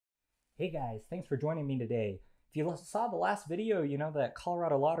Hey guys, thanks for joining me today. If you saw the last video, you know that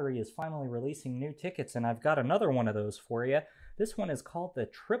Colorado Lottery is finally releasing new tickets, and I've got another one of those for you. This one is called the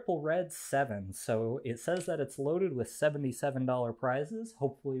Triple Red 7. So it says that it's loaded with $77 prizes.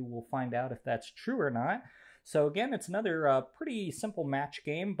 Hopefully we'll find out if that's true or not. So again, it's another pretty simple match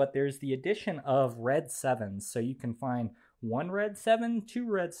game, but there's the addition of red 7s. So you can find one red 7, two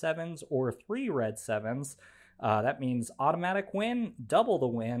red 7s, or three red 7s. That means automatic win, double the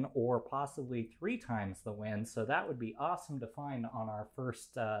win, or possibly three times the win. So that would be awesome to find on our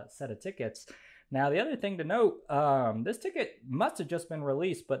first set of tickets. Now, the other thing to note, this ticket must have just been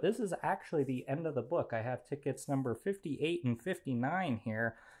released, but this is actually the end of the book. I have tickets number 58 and 59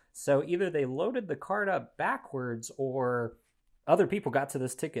 here. So either they loaded the card up backwards or other people got to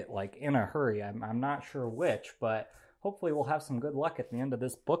this ticket like in a hurry. I'm not sure which, but hopefully we'll have some good luck at the end of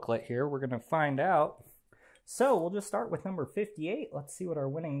this booklet here. We're going to find out. So we'll just start with number 58. Let's see what our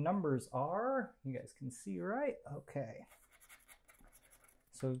winning numbers are. You guys can see, right? Okay.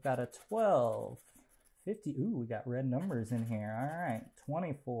 So we've got a 12, 50. Ooh, we got red numbers in here. All right.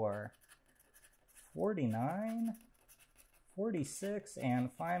 24, 49, 46,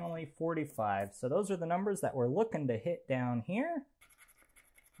 and finally 45. So those are the numbers that we're looking to hit down here.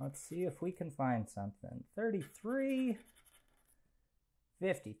 Let's see if we can find something. 33,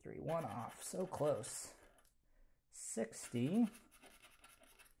 53. One off. So close. 60,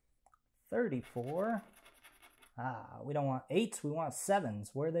 34, we don't want 8s, we want 7s.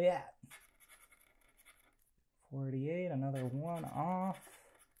 Where are they at? 48, another one off.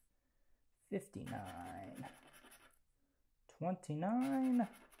 59, 29,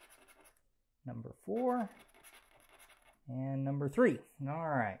 number 4, and number 3. All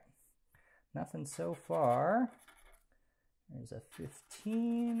right, nothing so far. There's a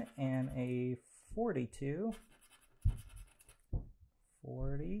 15 and a 42.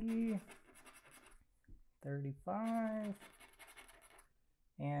 40, 35,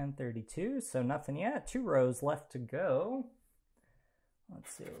 and 32. So nothing yet. 2 rows left to go.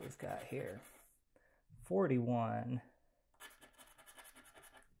 Let's see what we've got here. 41.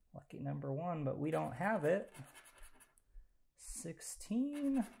 Lucky number 1, but we don't have it.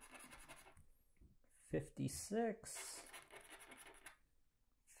 16, 56,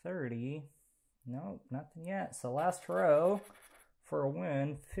 30. Nope, nothing yet. So last row for a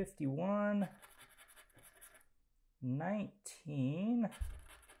win, 51, 19,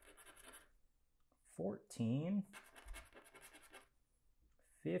 14,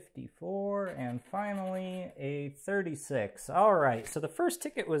 54, and finally a 36. All right, so the first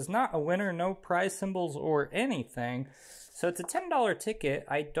ticket was not a winner, no prize symbols or anything. So it's a $10 ticket.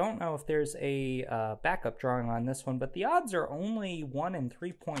 I don't know if there's a backup drawing on this one, but the odds are only 1 in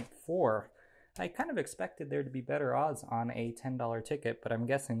 3.4. I kind of expected there to be better odds on a $10 ticket, but I'm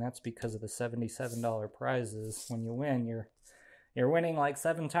guessing that's because of the $77 prizes. When you win, you're winning like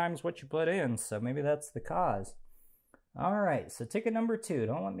 7 times what you put in, so maybe that's the cause. All right, so ticket number 2,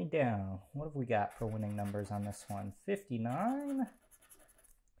 don't let me down. What have we got for winning numbers on this one? 59,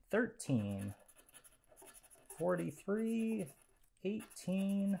 13, 43,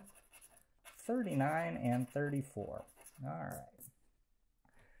 18, 39, and 34. All right.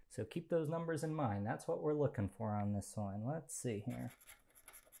 So keep those numbers in mind. That's what we're looking for on this one. Let's see here.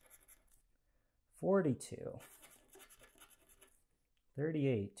 42.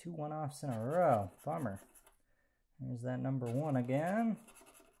 38. 2 one-offs in a row. Bummer. There's that number 1 again.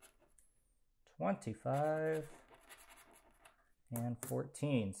 25. And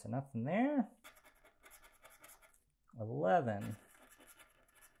 14. So nothing there. 11.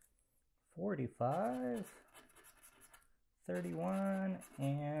 45. 31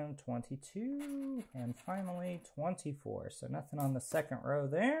 and 22 and finally 24. So nothing on the second row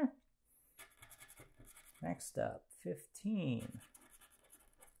there. Next up, 15.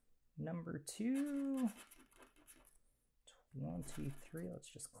 Number 2. 23. Let's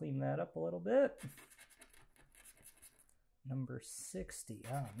just clean that up a little bit. Number 60.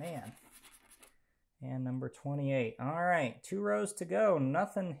 Oh man. And number 28. All right, 2 rows to go.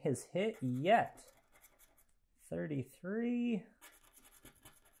 Nothing has hit yet. 33,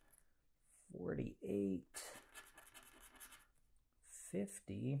 48,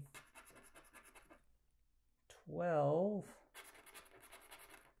 50, 12,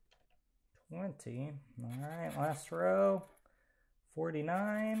 20. All right, last row.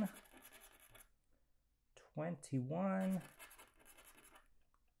 49, 21,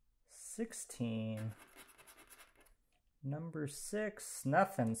 16. Number 6,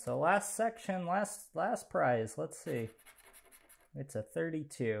 nothing. So last section, last prize. Let's see. It's a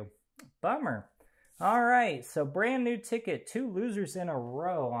 32. Bummer. Alright, so brand new ticket, 2 losers in a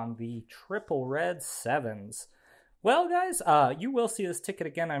row on the triple red sevens. Well, guys, you will see this ticket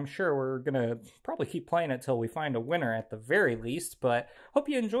again, I'm sure. We're going to probably keep playing it till we find a winner at the very least, but hope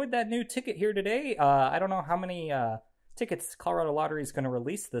you enjoyed that new ticket here today. I don't know how many tickets Colorado Lottery is going to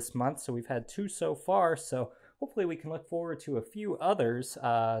release this month, so we've had 2 so far, so hopefully we can look forward to a few others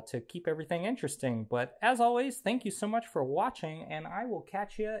to keep everything interesting. But as always, thank you so much for watching, and I will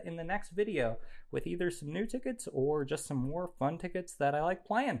catch you in the next video with either some new tickets or just some more fun tickets that I like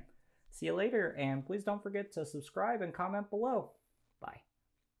playing. See you later, and please don't forget to subscribe and comment below. Bye.